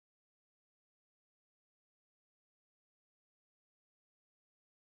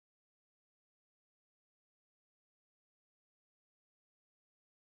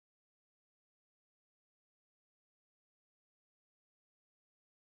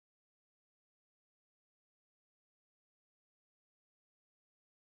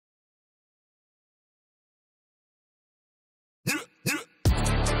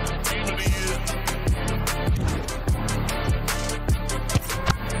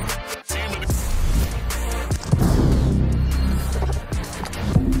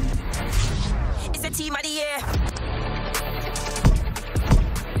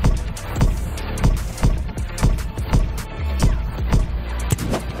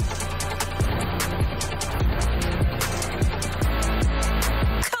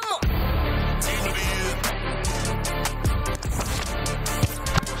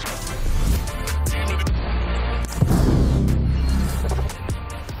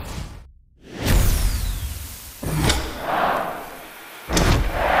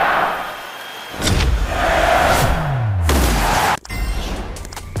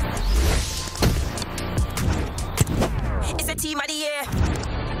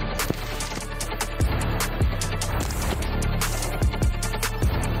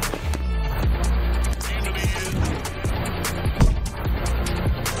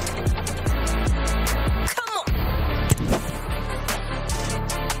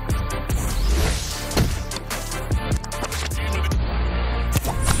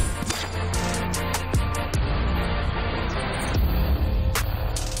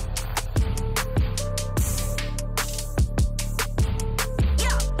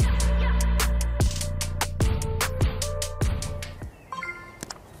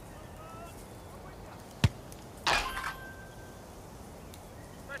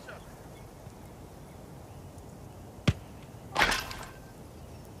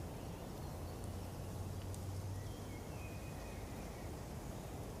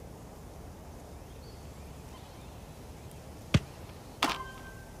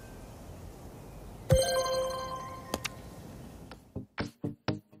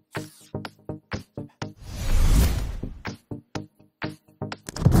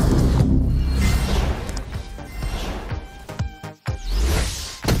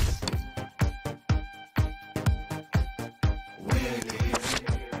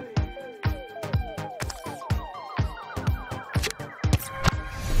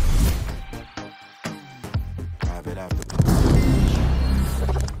Private after party,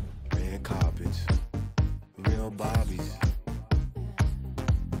 red carpets, real bobbies,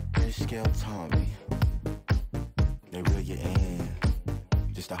 fish scale Tommy. They reel you in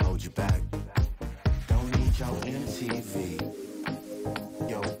just to hold you back. Don't need your MTV,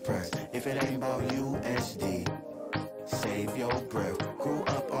 your press. If it ain't about USD, save your breath. Grew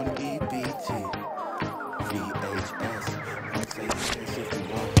up on EBT, VHS. Don't say this if you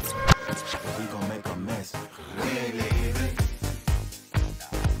want, but we gon' make a mess. We ain't leaving.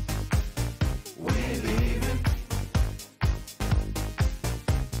 We ain't leaving.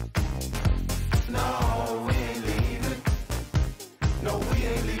 No, we ain't leaving. No, we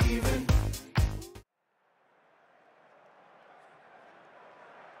ain't leaving.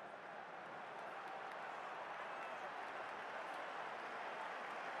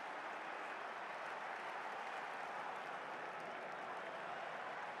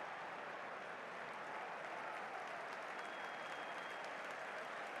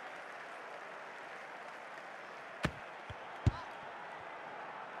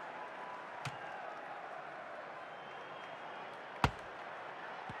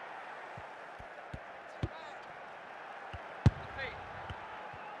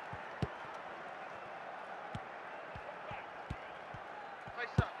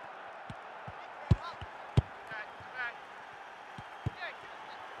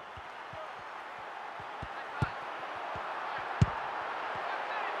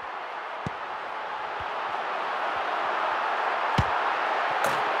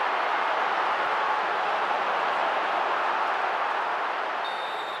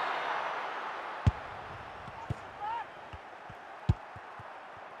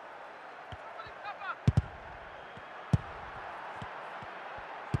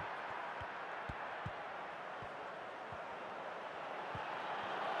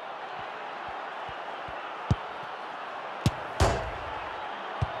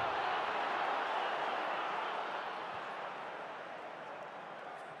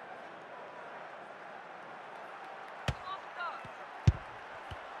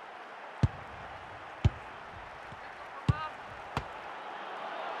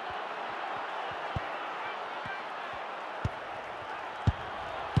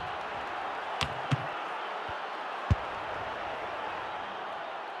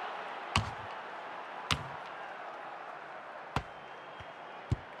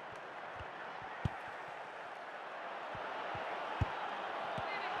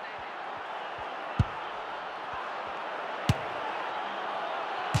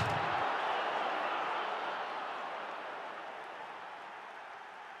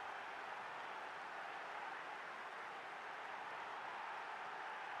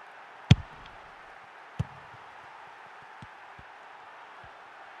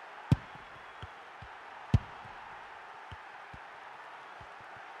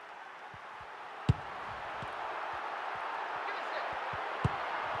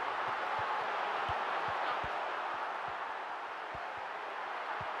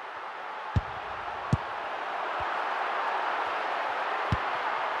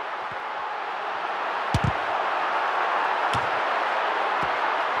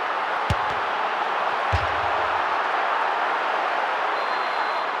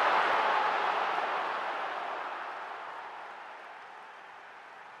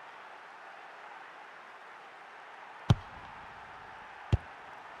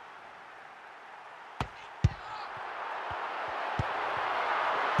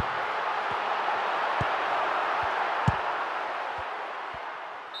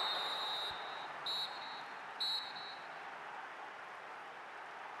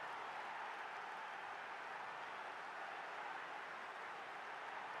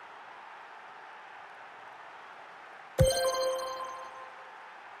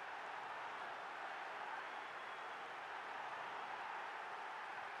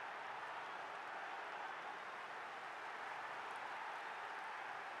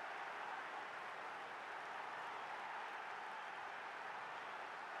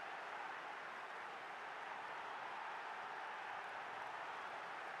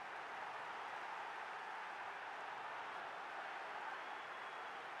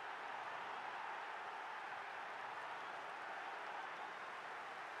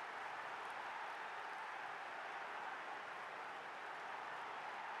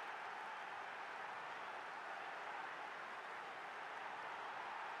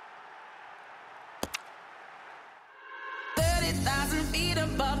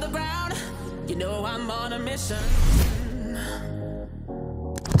 know I'm on a mission.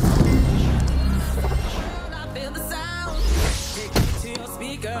 I feel the sound. Take me to your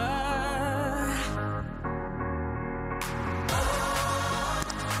speaker.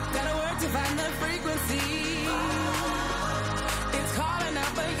 Gotta work to find the frequency. It's calling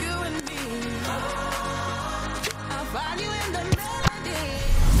out for you and me. I'll find you in the melody.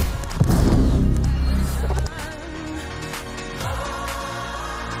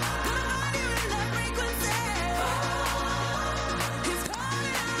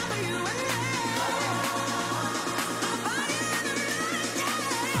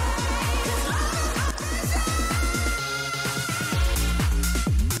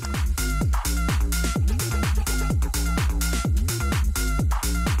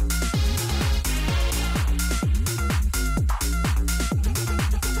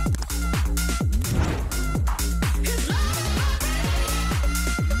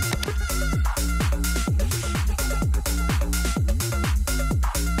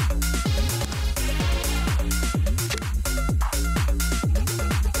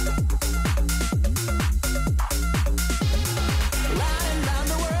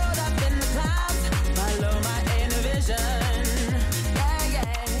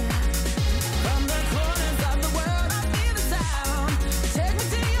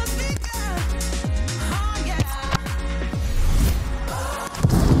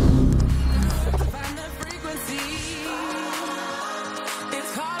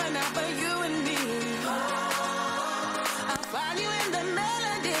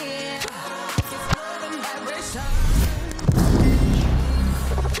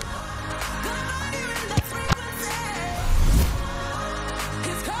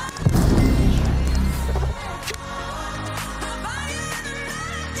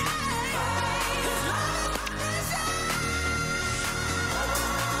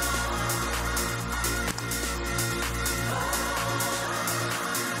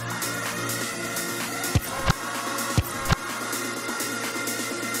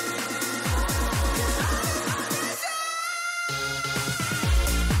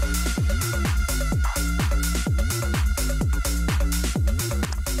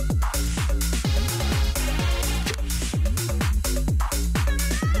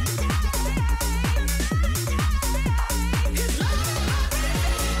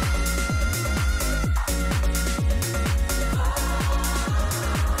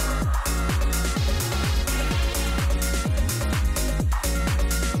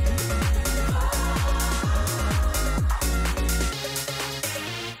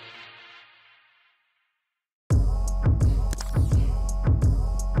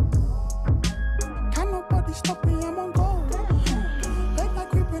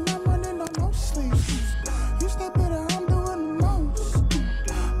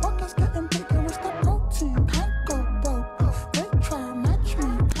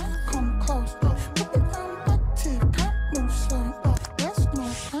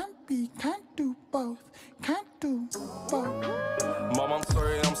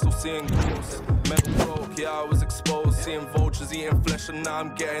 And now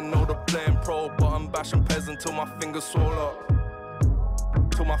I'm getting older, playing pro, but I'm bashing peasant till my fingers swell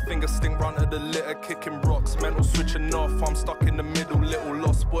up. Till my fingers stink, run to the litter, kicking rocks, mental switching off. I'm stuck in the middle, little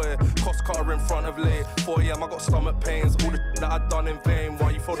lost boy. Cost car in front of late. 4 AM, I got stomach pains. All the that I done in vain.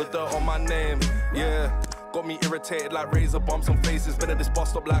 Why you throw the dirt on my name? Yeah. Got me irritated like razor bumps on faces. Been at this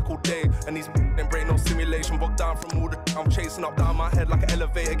bus stop like all day. And these ain't break no simulation. Bogged down from all the I'm chasing up down my head like an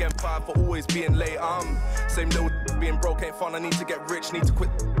elevator. Getting fired for always being late. Same little being broke ain't fun. I need to get rich, need to quit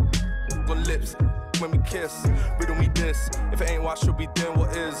on lips when we kiss. Riddle me this. If it ain't what I should be doing,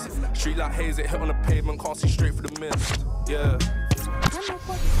 what is? Street like haze, it hit on the pavement. Can't see straight through the mist. Yeah.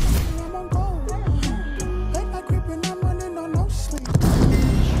 I'm on gold. Late night creeping, I'm running on no sleep.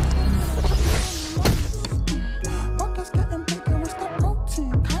 Getting bigger, what's the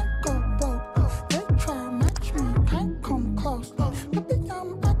protein? Can't go broke. They try to match me, can't come close. Baby,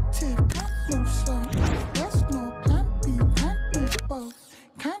 I'm active, can't lose slow. There's no plan B, can't do both.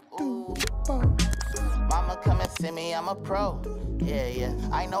 Can't do both. Mama come and see me, I'm a pro. Yeah, yeah.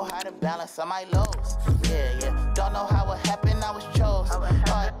 I know how to balance on my lows. Yeah, yeah. Don't know how it happened, I was chose.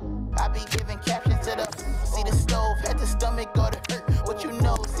 I be giving captions to the see the stove, head to stomach, go to hurt. What you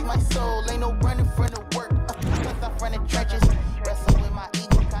know, see my soul, ain't no running from the work. Cause I'm from the trenches, wrestling with my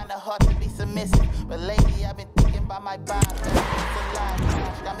ego, kinda hard to be submissive. But lately I've been thinking about my vibe. It's a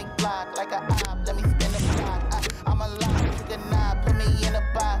lie, got me blocked like a op, let me spin the block. I'm alive, you cannot put me in a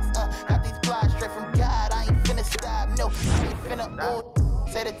box. Got these flies straight from God, I ain't finna stop, no, I ain't finna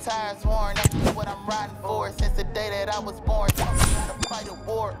Say the tire's worn, that's what I'm riding for. Since the day that I was born, taught me how to fight a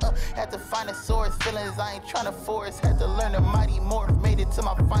war. Had to find a source, feelings I ain't tryna force. Had to learn the mighty morph, made it to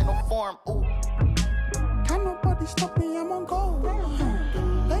my final form. Ooh. Can't nobody stop me, I'm on go.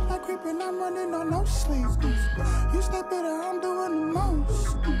 Late night creeping, I'm running on no sleep. You stay better, I'm doing the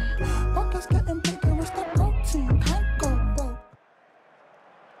most. Buckets getting bigger, it's the protein. Can't go broke.